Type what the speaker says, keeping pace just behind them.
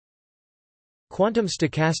Quantum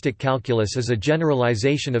stochastic calculus is a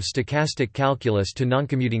generalization of stochastic calculus to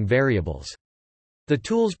noncommuting variables. The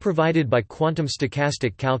tools provided by quantum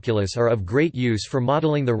stochastic calculus are of great use for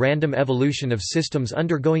modeling the random evolution of systems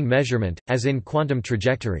undergoing measurement, as in quantum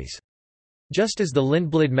trajectories. Just as the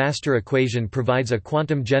Lindblad-Master equation provides a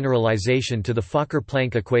quantum generalization to the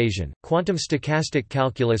Fokker-Planck equation, quantum stochastic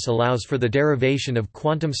calculus allows for the derivation of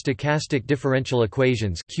quantum stochastic differential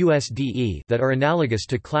equations (QSDE) that are analogous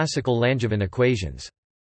to classical Langevin equations.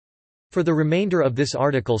 For the remainder of this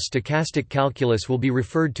article, stochastic calculus will be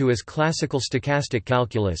referred to as classical stochastic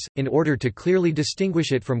calculus, in order to clearly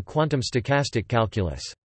distinguish it from quantum stochastic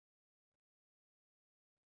calculus.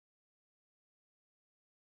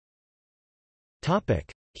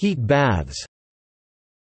 Heat baths.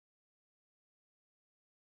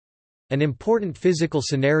 An important physical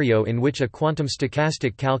scenario in which a quantum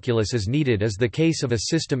stochastic calculus is needed is the case of a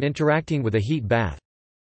system interacting with a heat bath.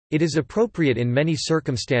 It is appropriate in many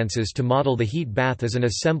circumstances to model the heat bath as an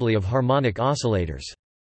assembly of harmonic oscillators.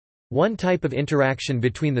 One type of interaction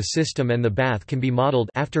between the system and the bath can be modeled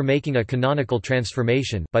after making a canonical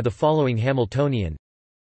transformation by the following Hamiltonian: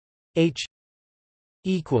 H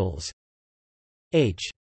equals H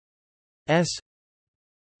S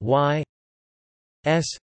Y S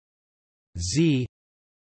Z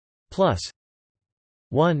plus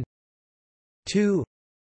 1 2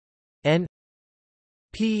 N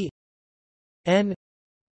P N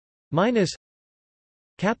minus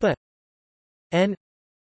kappa N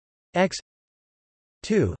X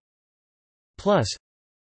 2 plus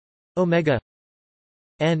omega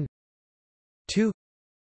N 2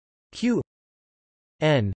 Q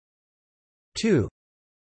N 2.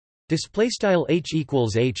 Display style H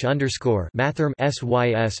equals H underscore mathrm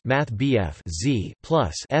SYS math BF Z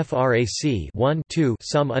plus FRAC 1 2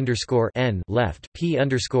 sum underscore N left P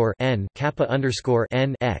underscore N kappa underscore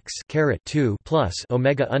N X caret 2 plus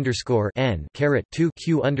omega underscore N caret 2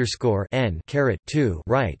 Q underscore N caret 2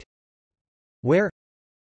 right, where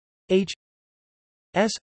H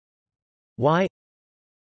S Y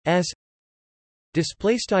S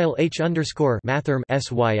display style H underscore mathrm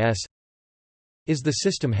SYS is the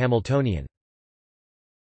system Hamiltonian.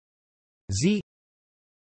 Z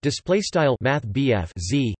display style math BF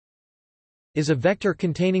Z is a vector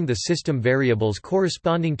containing the system variables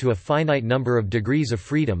corresponding to a finite number of degrees of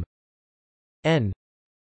freedom. N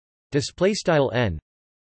display style N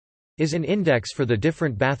is an index for the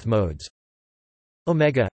different bath modes.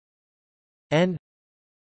 Omega N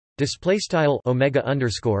display style omega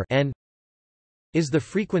underscore N is the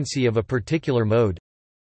frequency of a particular mode.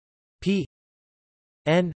 P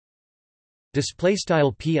N display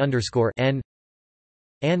style P underscore N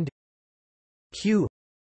and Q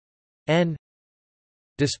N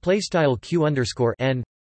display style Q underscore N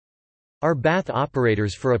are bath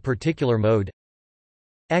operators for a particular mode.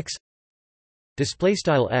 X display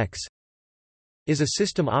style X is a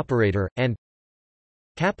system operator, and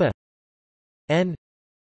kappa N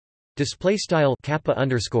display style kappa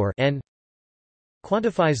underscore N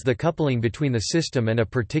quantifies the coupling between the system and a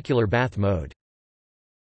particular bath mode.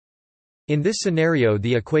 In this scenario,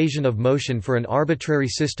 the equation of motion for an arbitrary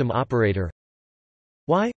system operator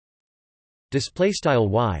y display style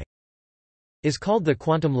y is called the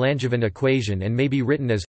quantum Langevin equation and may be written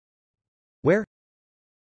as where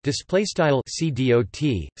display style c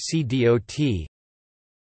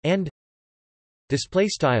and display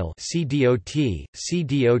style c denote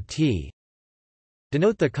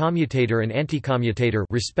the commutator and anticommutator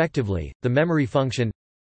respectively. The memory function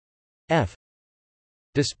f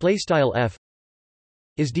display style f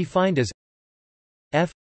is defined as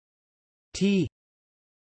f t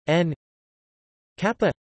n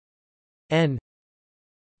kappa n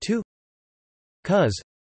 2 cos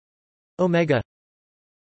omega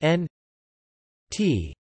n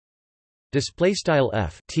t display style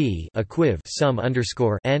f t equiv sum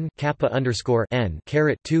underscore n kappa underscore n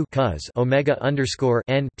caret 2 cos omega underscore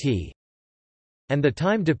n t, and the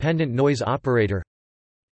time dependent noise operator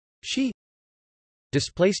she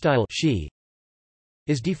display style she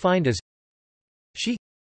is defined as she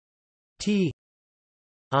t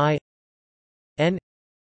I n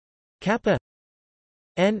kappa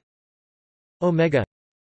n omega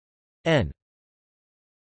n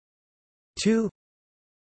 2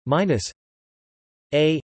 minus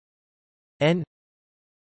a n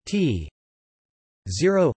t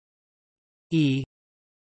 0 e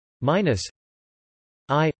minus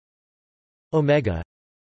I omega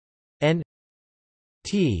n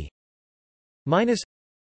t minus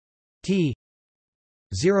t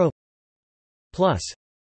 0 plus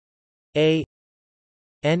a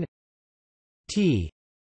n t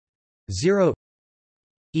 0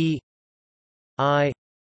 e I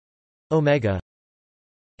omega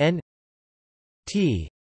n t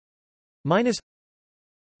minus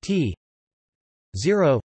t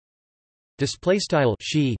 0. Display style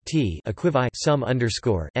she t equivi sum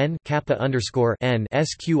underscore n kappa underscore n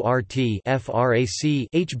sqrt frac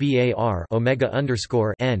hbar omega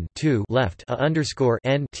underscore n 2 left a underscore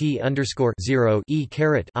n t underscore 0 e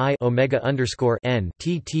caret I omega underscore n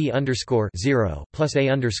t t underscore 0 plus a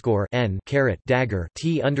underscore n caret dagger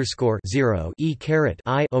t underscore 0 e caret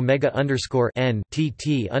I omega underscore n t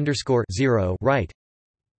t underscore 0 right,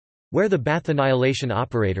 where the Bath annihilation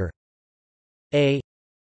operator a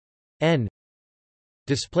n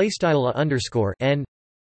display style a underscore n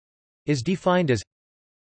is defined as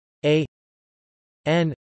a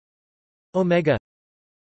n omega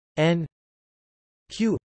n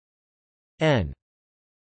q n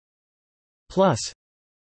plus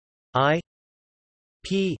I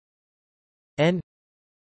p n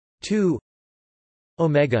 2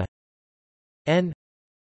 omega n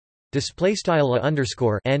display style a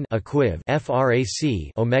underscore n equiv frac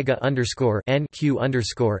omega underscore n q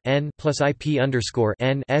underscore n plus ip underscore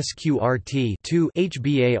n sqrt 2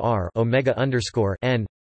 hbar omega underscore n.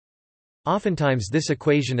 Oftentimes this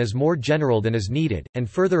equation is more general than is needed, and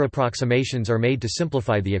further approximations are made to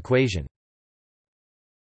simplify the equation.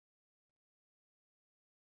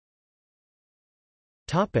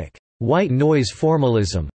 Topic: White noise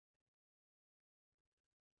formalism.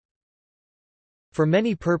 For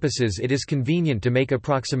many purposes it is convenient to make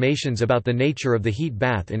approximations about the nature of the heat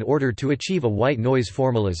bath in order to achieve a white noise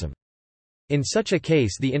formalism. In such a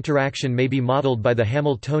case the interaction may be modeled by the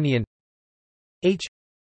Hamiltonian H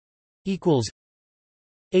equals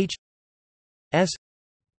H S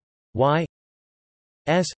Y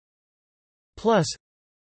S plus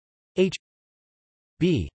H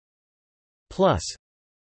B plus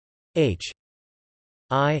H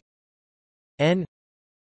I N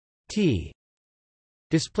T.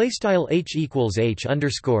 Display style H equals H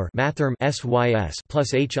underscore mathrm SYS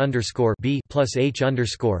plus H underscore B plus H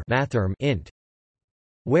underscore mathrm int,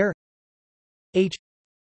 where H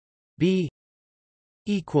B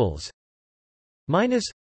equals minus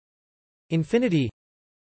infinity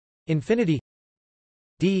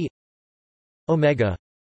D omega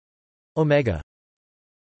omega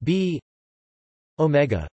B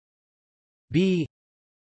omega B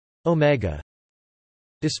omega.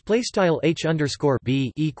 Display style H underscore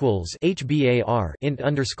B equals HBAR int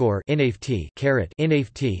underscore INAFT caret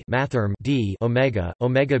INAFT mathrm D omega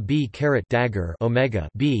omega B caret dagger omega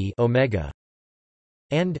B omega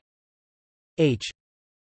and H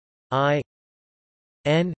I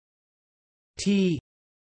N T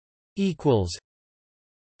equals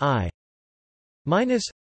I minus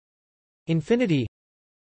infinity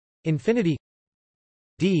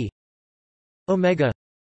D omega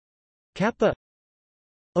kappa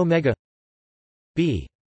omega B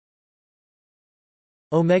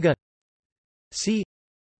omega C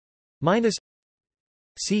minus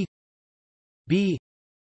C B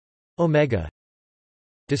omega.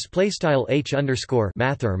 Display style H underscore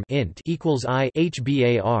mathrm int equals I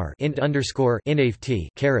HBAR int underscore INAFT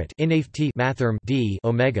caret INAFT mathrm D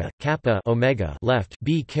omega kappa omega left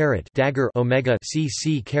B caret dagger omega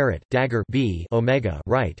C caret dagger B omega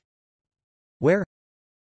right, where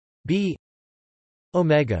B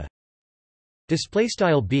omega display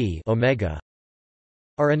style B omega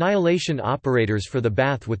are annihilation operators for the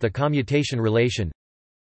bath with the commutation relation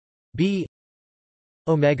B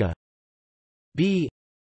omega B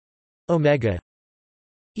omega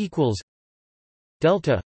equals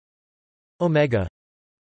delta omega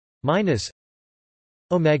minus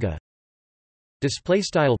omega. Display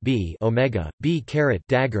style B omega B caret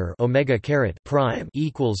dagger omega caret prime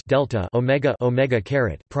equals delta omega omega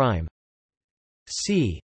caret prime.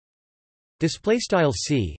 C display style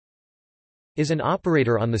C is an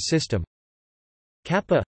operator on the system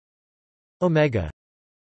kappa omega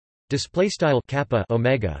display style kappa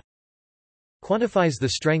omega quantifies the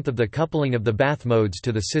strength of the coupling of the bath modes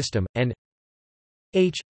to the system, and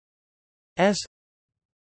H S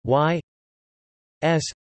Y S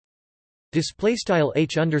display style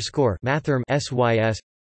H underscore mathrm SYS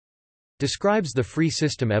describes the free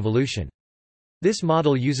system evolution. This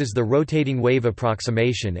model uses the rotating wave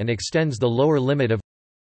approximation and extends the lower limit of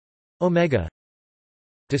omega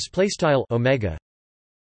display style omega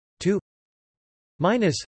to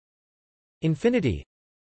minus infinity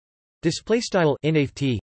display style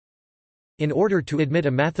INAFT in order to admit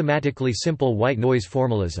a mathematically simple white noise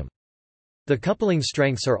formalism. The coupling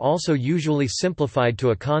strengths are also usually simplified to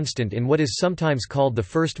a constant in what is sometimes called the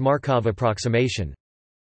first Markov approximation.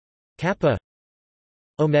 Kappa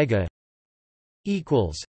omega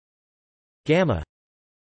equals gamma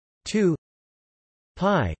 2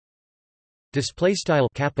 pi display style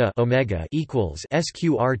kappa omega equals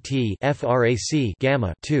sqrt frac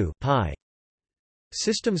gamma 2 pi.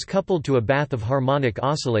 Systems coupled to a bath of harmonic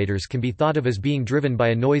oscillators can be thought of as being driven by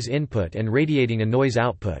a noise input and radiating a noise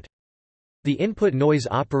output. The input noise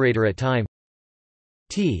operator at time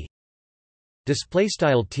t display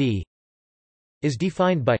style t is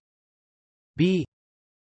defined by b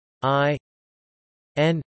I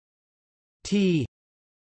n t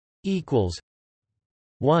equals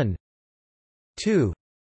 1 2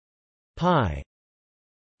 pi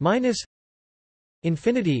minus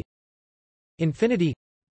infinity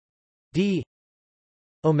d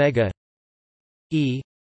omega e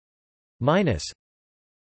minus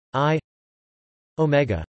I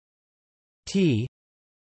omega t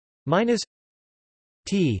minus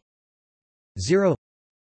t 0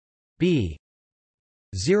 b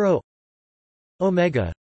 0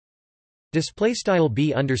 omega display style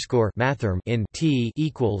b underscore mathrm in t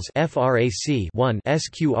equals frac 1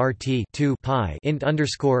 sqrt 2 pi int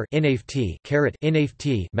underscore inft caret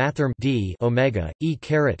inft mathrm d omega e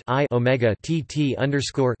caret I omega t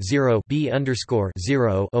underscore 0 b underscore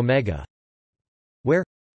 0 omega, where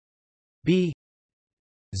b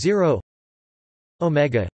 0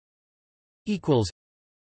 omega equals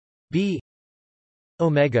b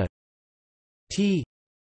omega t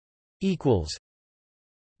equals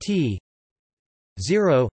t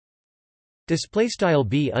 0 display style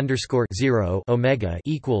b underscore 0 omega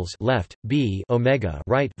equals left b omega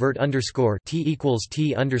right vert underscore t equals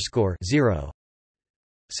t underscore 0.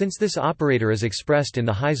 Since this operator is expressed in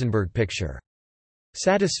the Heisenberg picture,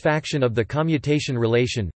 satisfaction of the commutation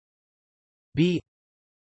relation b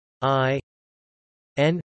I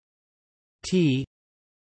n t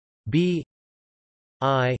b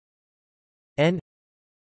I n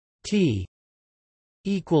t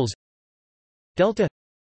equals delta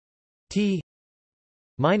t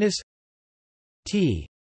minus t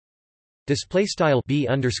display style b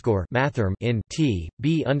underscore mathrm in t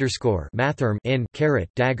b underscore mathrm in caret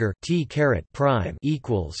dagger t caret prime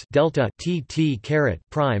equals delta t caret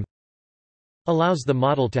prime allows the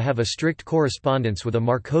model to have a strict correspondence with a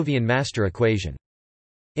Markovian master equation.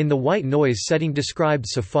 In the white noise setting described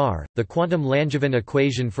so far, the quantum Langevin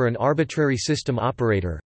equation for an arbitrary system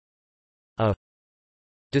operator a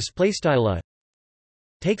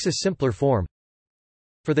takes a simpler form.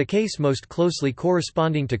 For the case most closely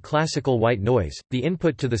corresponding to classical white noise, the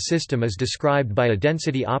input to the system is described by a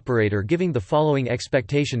density operator giving the following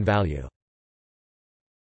expectation value.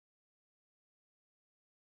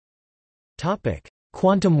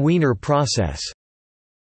 Quantum Wiener process.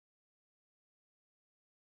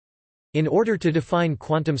 In order to define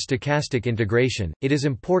quantum stochastic integration, it is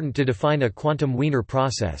important to define a quantum Wiener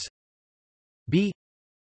process b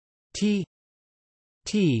t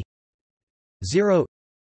 0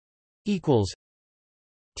 equals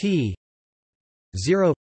t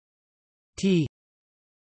 0 t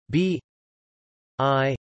b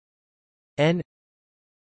I n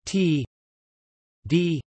t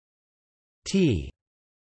d t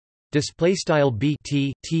display style b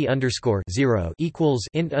t underscore 0 equals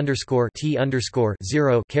int underscore t underscore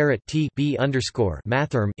 0 caret t b underscore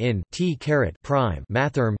mathrm in t caret prime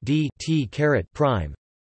mathrm d t caret prime.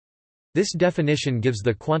 This definition gives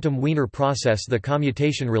the quantum Wiener process the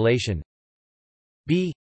commutation relation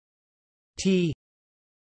b t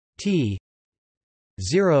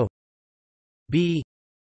 0 b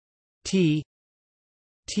t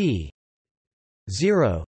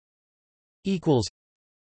 0 equals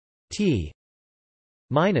t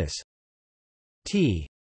minus t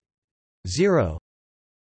 0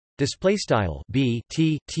 display style b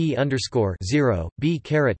t underscore 0 b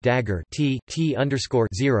caret dagger t underscore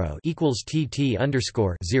 0 equals t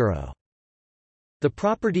underscore 0. The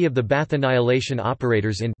property of the Bath annihilation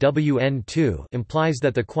operators in Wn2 implies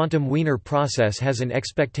that the quantum Wiener process has an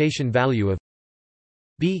expectation value of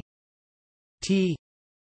b t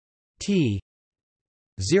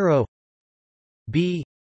 0 b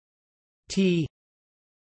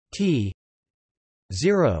t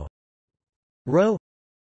 0 rho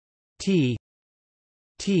t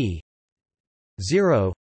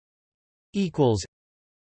 0 equals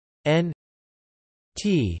n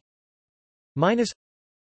t minus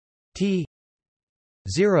t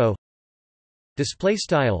 0 display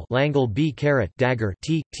style Langle b caret dagger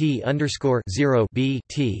t underscore 0 b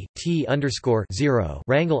t underscore 0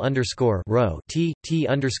 wrangle underscore rho t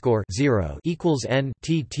underscore 0 equals n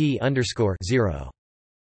t underscore 0.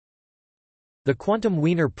 The quantum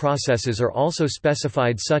Wiener processes are also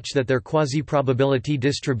specified such that their quasi-probability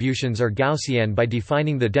distributions are Gaussian by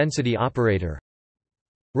defining the density operator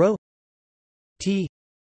ρ T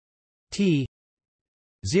T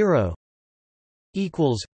 0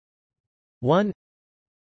 equals 1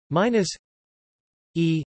 minus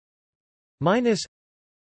E minus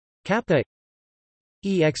kappa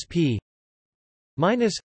exp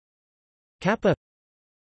minus kappa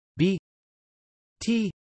b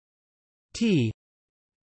t t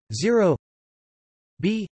 0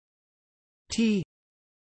 b t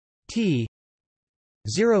t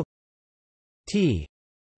 0 t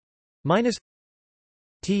minus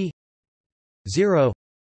t 0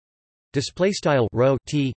 display style rho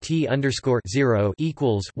t t underscore 0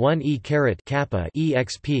 equals 1 e caret kappa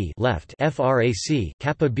exp left frac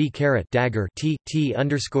kappa b caret dagger t t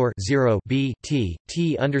underscore 0 b t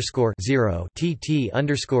t underscore 0 t t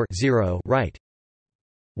underscore 0 right,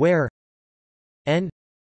 where n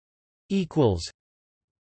equals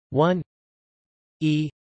 1 e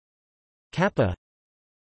kappa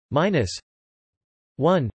minus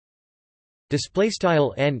 1. Display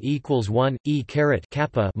style n equals 1 e caret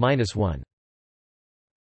kappa minus 1.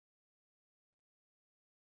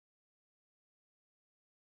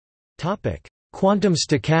 Topic: Quantum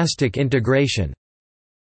stochastic integration.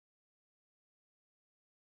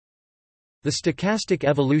 The stochastic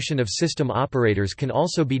evolution of system operators can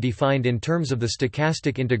also be defined in terms of the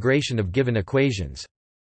stochastic integration of given equations.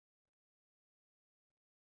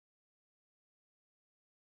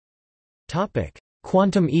 Topic: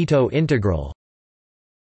 Quantum Itō integral.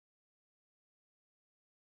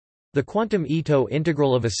 The quantum Itō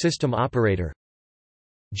integral of a system operator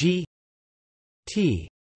g t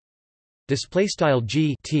display style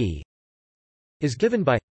g t is given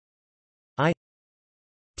by I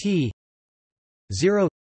t 0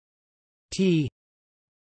 t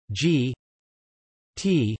g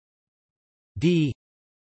t d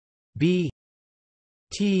b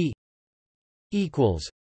t equals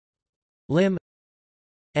lim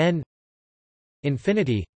n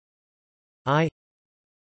infinity I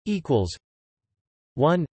equals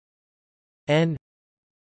 1 n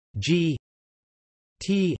g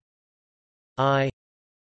t I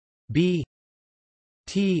b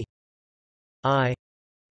t I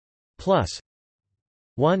plus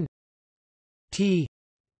 1 t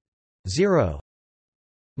 0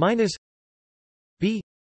 minus b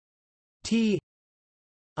t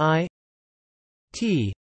I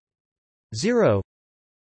t 0.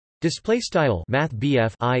 Display style math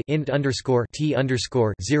BF I int underscore t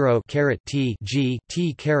underscore 0 caret t g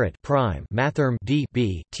t caret prime mathrm d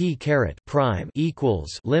b t caret prime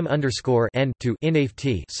equals lim underscore n to inf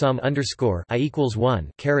t sum underscore I equals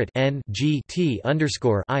 1 caret n g t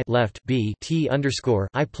underscore I left b t underscore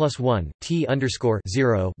I plus 1 t underscore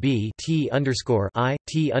 0 b t underscore I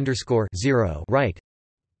t underscore 0 right,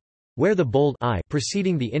 where the bold I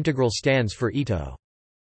preceding the integral stands for Itō.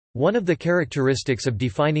 One of the characteristics of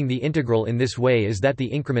defining the integral in this way is that the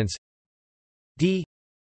increments d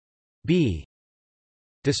b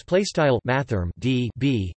display style mathrm d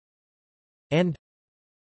b and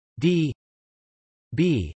d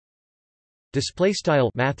b display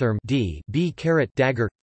style mathrm d b caret dagger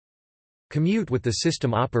commute with the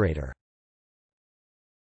system operator.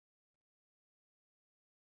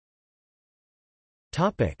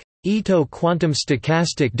 Topic: Itō quantum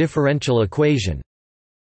stochastic differential equation.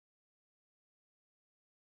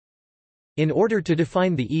 In order to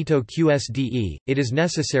define the Itō QSDE, it is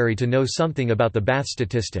necessary to know something about the Bath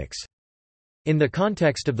statistics. In the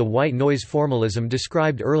context of the white noise formalism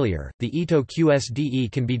described earlier, the Itō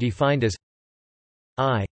QSDE can be defined as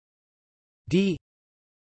I d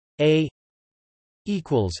a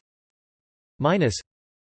equals minus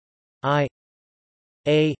I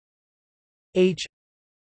a h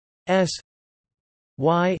s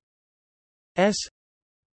y s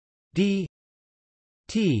d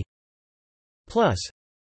t plus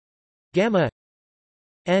gamma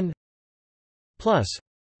n plus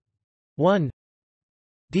 1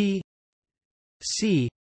 d c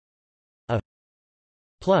a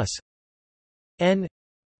plus n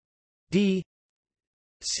d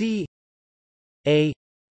c a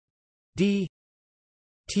d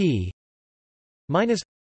t minus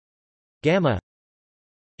gamma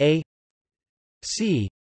a c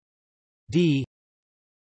d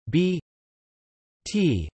b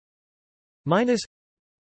t minus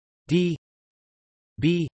d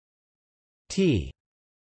b t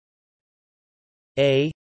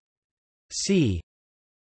a c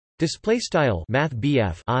Display style Math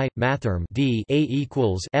I mathrm D A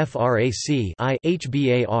equals frac I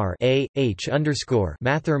hbar a H underscore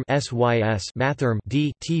mathrm sys mathrm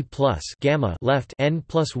D T plus gamma left n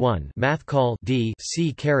plus 1 math call D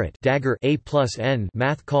C caret dagger a plus n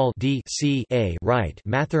math call D C a right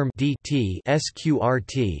mathrm D T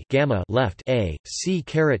sqrt gamma left a C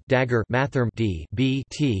caret dagger mathrm D B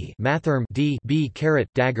T mathrm D B caret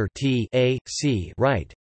dagger T a C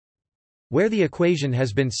right, where the equation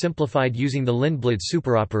has been simplified using the Lindblad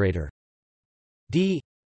superoperator. D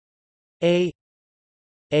A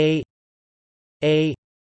A A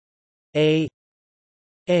A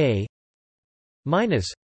A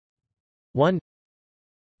minus 1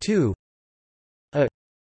 2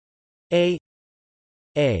 A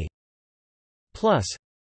A plus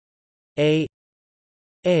A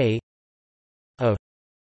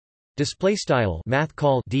display style math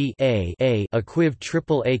call D A equiv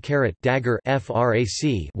triple A caret dagger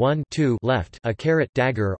frac 1 2 left a caret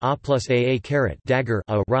dagger a plus A caret dagger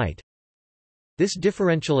a right. This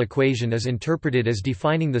differential equation is interpreted as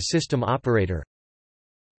defining the system operator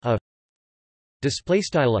a display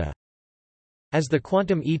style a as the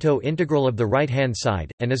quantum Itō integral of the right hand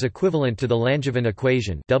side and is equivalent to the Langevin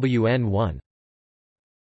equation Wn1.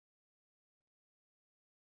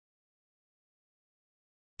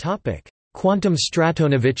 Topic: Quantum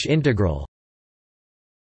Stratonovich integral.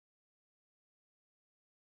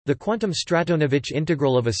 The quantum Stratonovich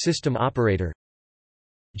integral of a system operator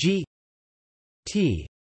G T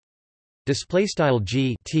display style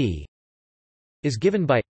G T is given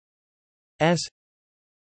by S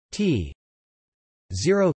T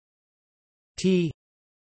 0 T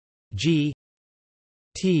G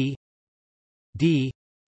T D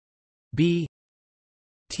B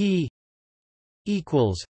T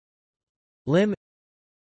equals lim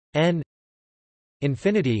n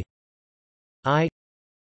infinity I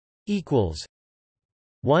equals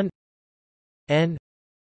 1 n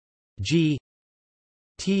G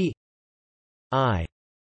T I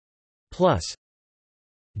plus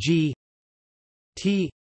G T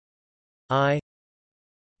I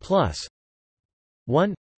plus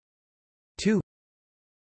 1 2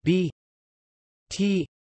 B T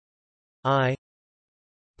I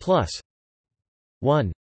plus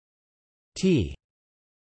 1 T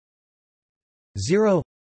 0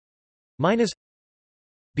 minus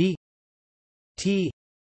B T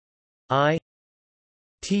I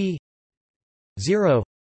T 0.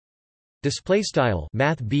 Display style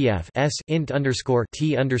Math S int underscore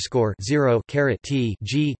T underscore 0 caret T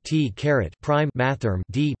G T caret prime mathrm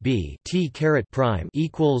D B T caret prime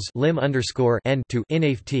equals lim underscore n to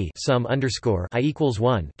inaf T sum underscore I equals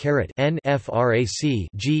 1 caret n frac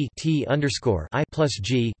G T underscore I plus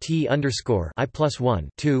G T underscore I plus 1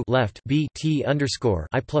 2 left B T underscore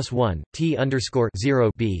I plus 1 T underscore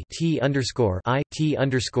 0 B T underscore I T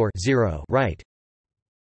underscore 0 right,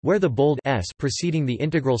 where the bold s preceding the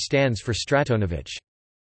integral stands for Stratonovich.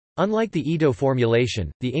 Unlike the Itō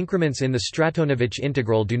formulation, the increments in the Stratonovich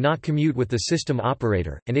integral do not commute with the system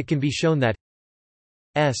operator, and it can be shown that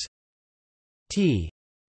s t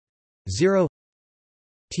 0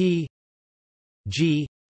 t g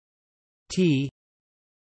t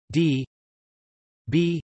d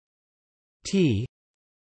b t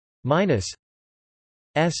minus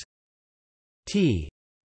s t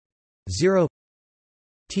 0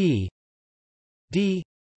 T D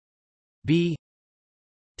B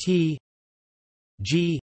T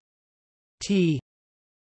G T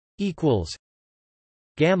equals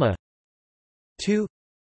gamma 2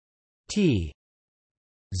 T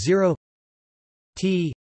 0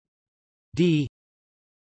 T D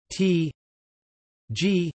T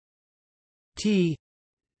G T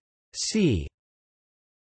C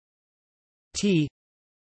T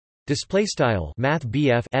display style Math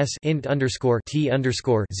S int underscore T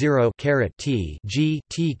underscore 0 caret T G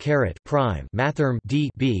T caret prime mathrm D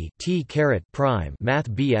B T caret prime Math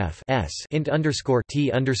S int underscore T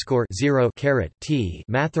underscore 0 caret T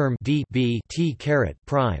mathrm D B T caret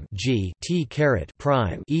prime G T caret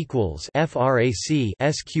prime equals frac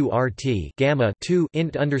sqrt gamma 2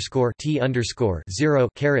 int underscore T underscore 0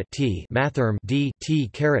 caret T mathrm D T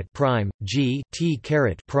caret prime G T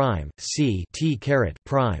caret prime C T caret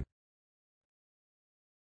prime.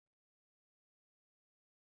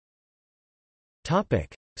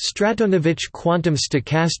 Stratonovich quantum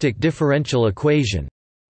stochastic differential equation.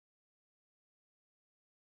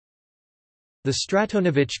 The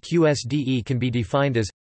Stratonovich QSDE can be defined as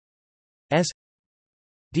S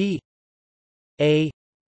D A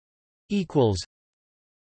equals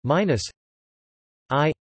minus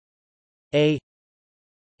I A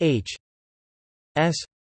H S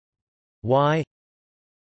Y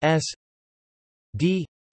S d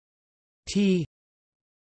t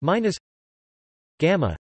minus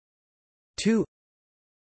gamma 2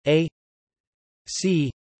 a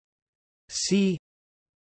c c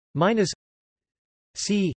minus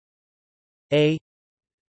c a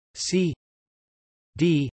c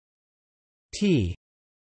d t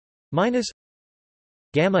minus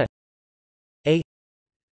gamma a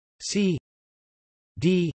c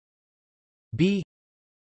d b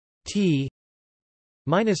t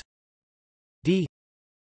minus d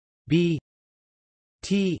b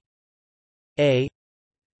t a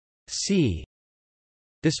c.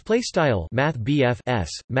 Display style Math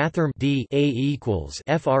s mathrm d a equals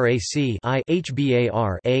frac I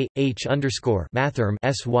hbar a h underscore mathrm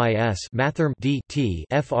sys mathrm d t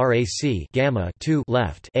frac gamma 2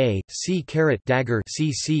 left a c caret dagger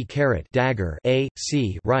c caret dagger a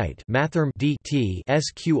c right mathrm d t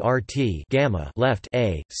sqrt gamma left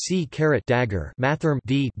a c caret dagger mathrm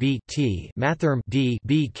d b t mathrm d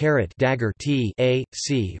b caret dagger t a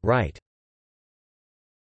c right.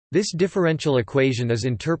 This differential equation is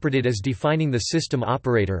interpreted as defining the system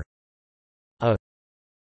operator a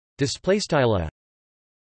 _a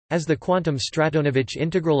as the Quantum Stratonovich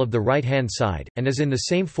integral of the right-hand side, and is in the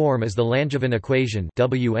same form as the Langevin equation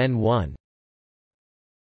Wn1.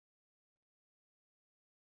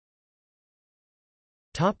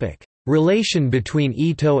 Relation between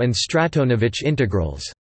Itō and Stratonovich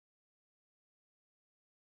integrals.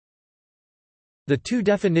 The two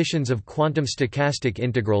definitions of quantum stochastic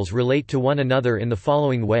integrals relate to one another in the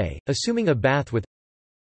following way, assuming a bath with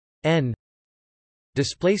n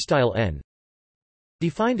n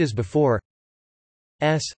defined as before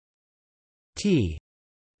s t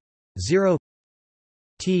 0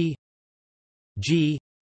 t g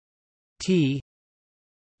t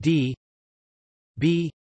d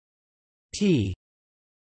b t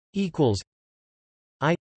equals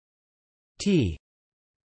I t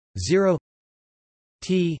 0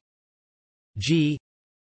 T G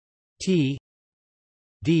T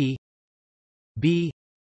D B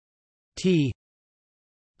T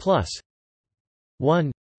plus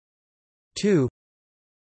 1 2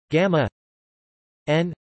 gamma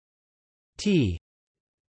n T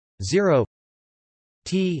 0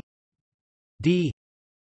 T D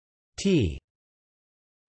T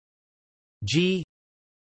G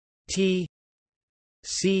T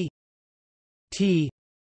C T.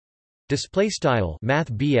 Display style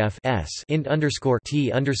Math s int underscore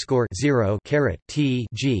t underscore 0 caret t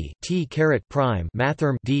g t caret prime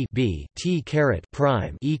mathrm d b t caret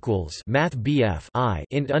prime equals Math I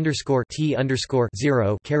int underscore t underscore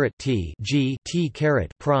 0 caret t g t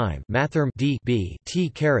caret prime mathrm d b t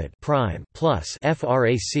caret prime plus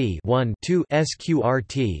frac 1 2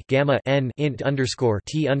 sqrt gamma n int underscore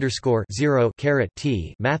t underscore 0 caret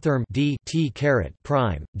t mathrm d t caret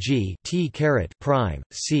prime g t caret prime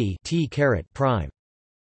c t caret prime.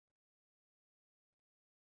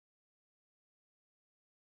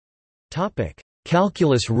 Topic: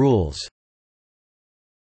 Calculus rules.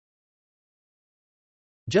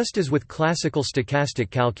 Just as with classical stochastic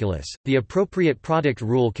calculus, the appropriate product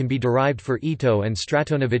rule can be derived for Itō and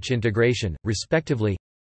Stratonovich integration, respectively.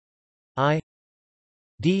 I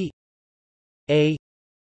d a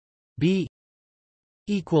b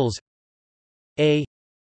equals a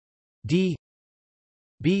d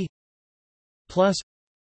b plus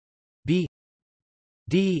b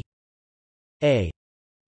d a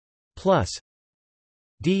plus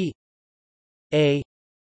d a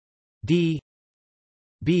d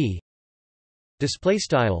b. Display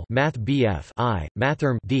style Math I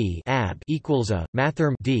mathrm d ab equals a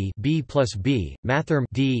mathrm d b plus b mathrm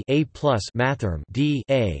d a plus mathrm d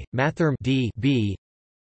a mathrm d b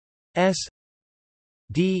s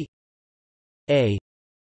d a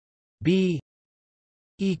b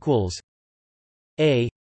equals a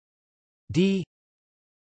d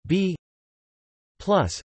b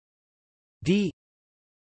plus d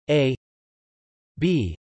a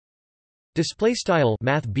b. Display style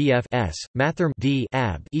Math s mathrm d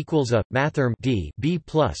ab equals a mathrm d b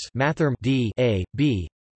plus mathrm d a b.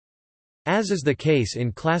 As is the case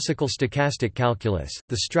in classical stochastic calculus,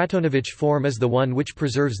 the Stratonovich form is the one which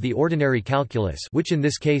preserves the ordinary calculus, which in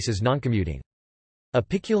this case is noncommuting. A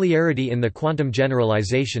peculiarity in the quantum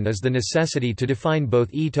generalization is the necessity to define both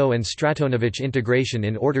Itō and Stratonovich integration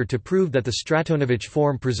in order to prove that the Stratonovich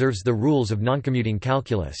form preserves the rules of noncommuting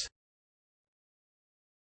calculus.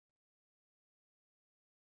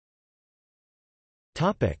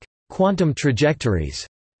 Quantum trajectories.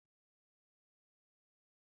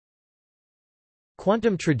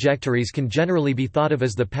 Quantum trajectories can generally be thought of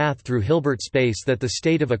as the path through Hilbert space that the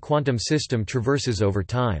state of a quantum system traverses over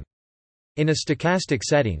time. In a stochastic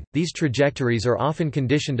setting, these trajectories are often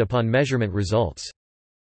conditioned upon measurement results.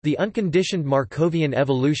 The unconditioned Markovian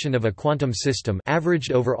evolution of a quantum system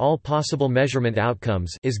averaged over all possible measurement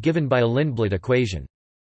outcomes is given by a Lindblad equation.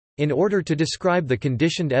 In order to describe the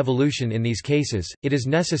conditioned evolution in these cases, it is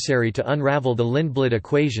necessary to unravel the Lindblad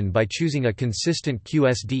equation by choosing a consistent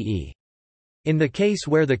QSDE. In the case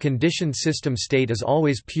where the conditioned system state is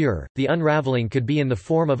always pure, the unraveling could be in the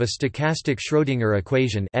form of a stochastic Schrödinger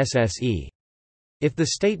equation SSE. If the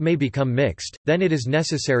state may become mixed, then it is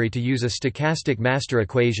necessary to use a stochastic master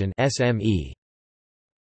equation SME.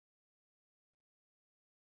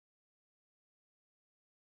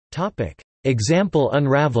 Topic: Example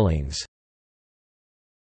unravelings.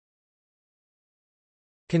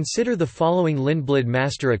 Consider the following Lindblad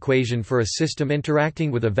master equation for a system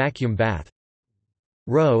interacting with a vacuum bath.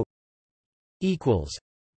 Rho equals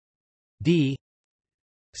d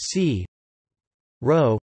c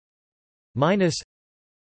rho minus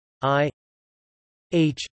I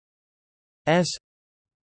H S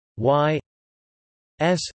Y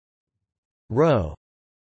S rho.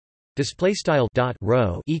 Display style dot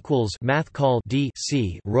rho equals math call d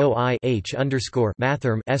c rho I H underscore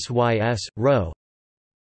mathrm sys rho.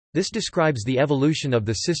 This describes the evolution of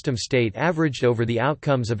the system state averaged over the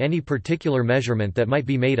outcomes of any particular measurement that might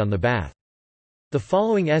be made on the bath. The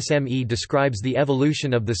following SME describes the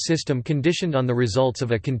evolution of the system conditioned on the results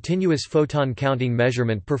of a continuous photon counting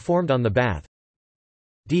measurement performed on the bath.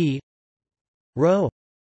 D rho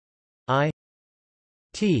I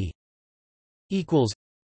t equals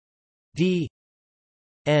d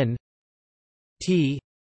n t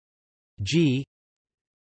g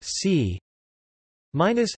c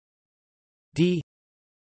minus d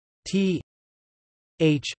t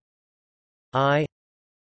h I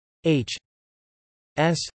h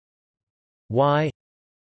S Y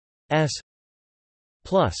S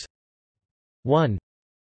plus 1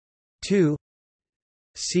 2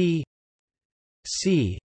 C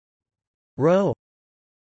C rho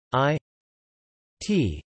I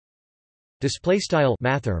T. Display style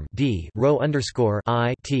mathrm d rho underscore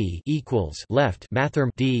I t equals left mathrm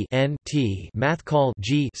d n t math call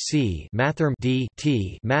g c mathrm d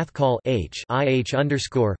t math call h I h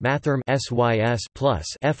underscore mathrm sys plus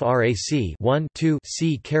frac 1 2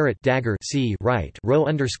 c caret dagger c right rho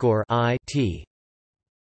underscore I t,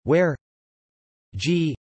 where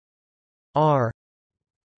g r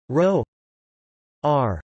rho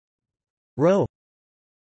r rho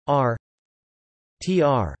r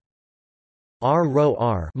tr r rho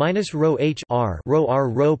r minus rho h r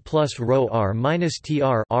rho plus rho r minus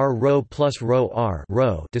tr r rho plus rho r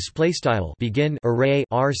rho. Display style begin array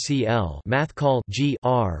RCL math call g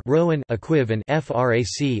r rho and equiv and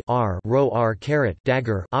frac r rho r caret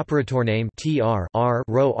dagger operator name tr r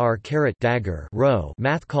rho r caret dagger rho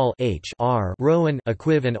math call h r rho and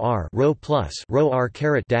equiv and r rho plus rho r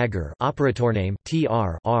caret dagger operator name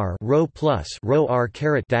tr r rho plus rho r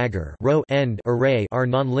caret dagger rho end array are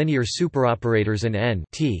nonlinear superoperators and n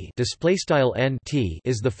t display style n t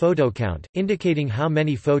is the photocount, indicating how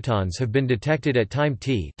many photons have been detected at time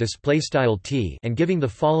t display style t and giving the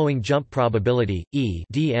following jump probability e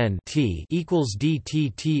dn t equals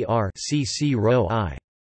dt tr cc rho I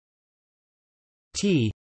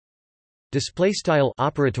t display style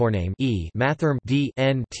operator name e mathrm d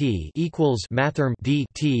n t equals mathrm d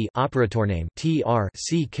t operator name tr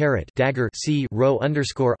c caret dagger c rho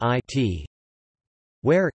underscore I t,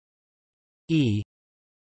 where E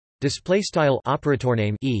display style operator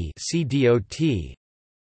name E C dot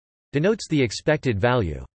denotes the expected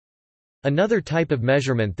value. Another type of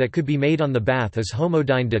measurement that could be made on the bath is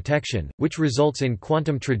homodyne detection, which results in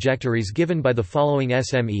quantum trajectories given by the following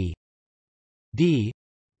SME d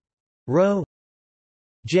rho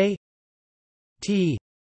j t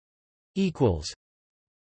equals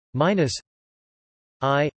minus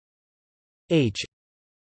I h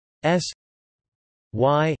s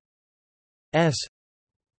y S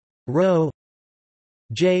rho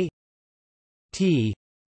J T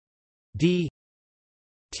D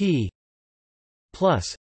T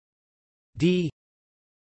plus D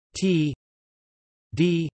T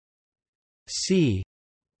D C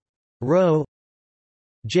rho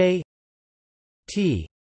J T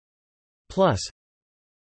plus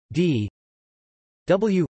D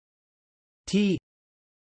W T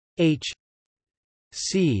H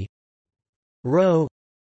C rho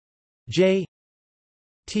J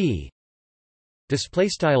T Display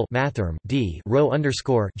style mathrm d row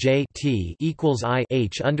underscore j t equals I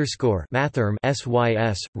h underscore mathrm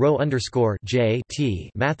sys row underscore j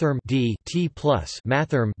t mathrm d t plus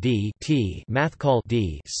mathrm d t mathcall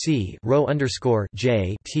d c row underscore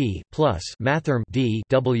j t plus mathrm d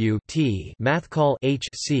w t mathcall h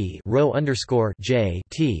c row underscore j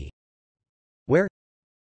t, where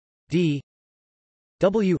d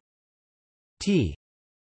w t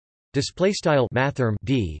display style mathrm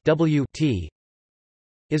d w t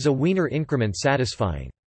is a Wiener increment satisfying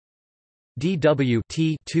dw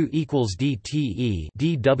t 2 equals dte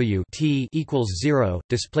dw t equals 0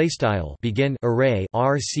 display style begin array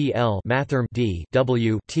rcl mathrm d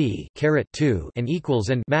w t caret 2 and equals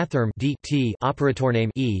and mathrm d t operator name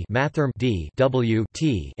e mathrm d w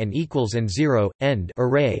t and equals and 0 end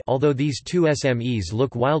array. Although these two SMEs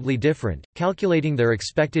look wildly different, calculating their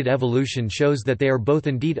expected evolution shows that they are both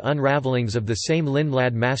indeed unravelings of the same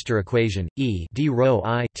Lindblad master equation e d rho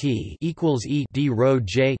I t equals e d rho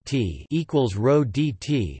j t equals rho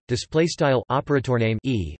dt display style operator name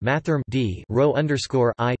e mathrm d rho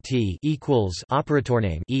underscore I t equals operator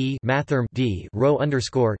name e mathrm d rho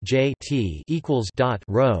underscore j t equals dot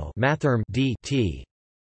rho mathrm d t.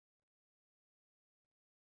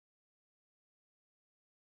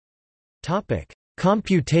 Topic: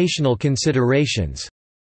 Computational considerations.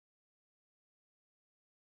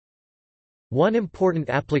 One important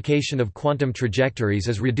application of quantum trajectories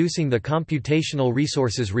is reducing the computational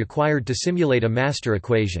resources required to simulate a master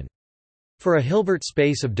equation. For a Hilbert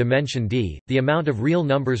space of dimension d, the amount of real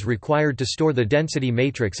numbers required to store the density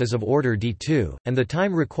matrix is of order d2, and the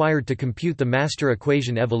time required to compute the master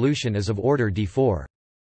equation evolution is of order d4.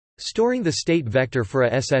 Storing the state vector for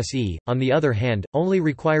a SSE, on the other hand, only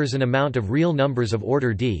requires an amount of real numbers of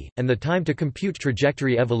order d, and the time to compute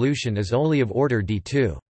trajectory evolution is only of order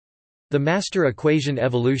d2. The master equation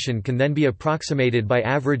evolution can then be approximated by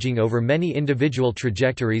averaging over many individual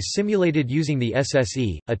trajectories simulated using the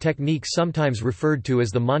SSE, a technique sometimes referred to as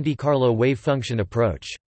the Monte Carlo wave function approach.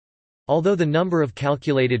 Although the number of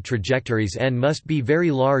calculated trajectories n must be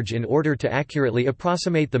very large in order to accurately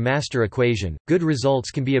approximate the master equation, good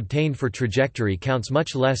results can be obtained for trajectory counts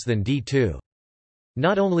much less than d2.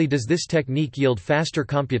 Not only does this technique yield faster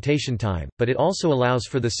computation time, but it also allows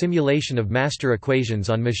for the simulation of master equations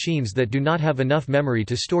on machines that do not have enough memory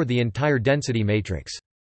to store the entire density matrix.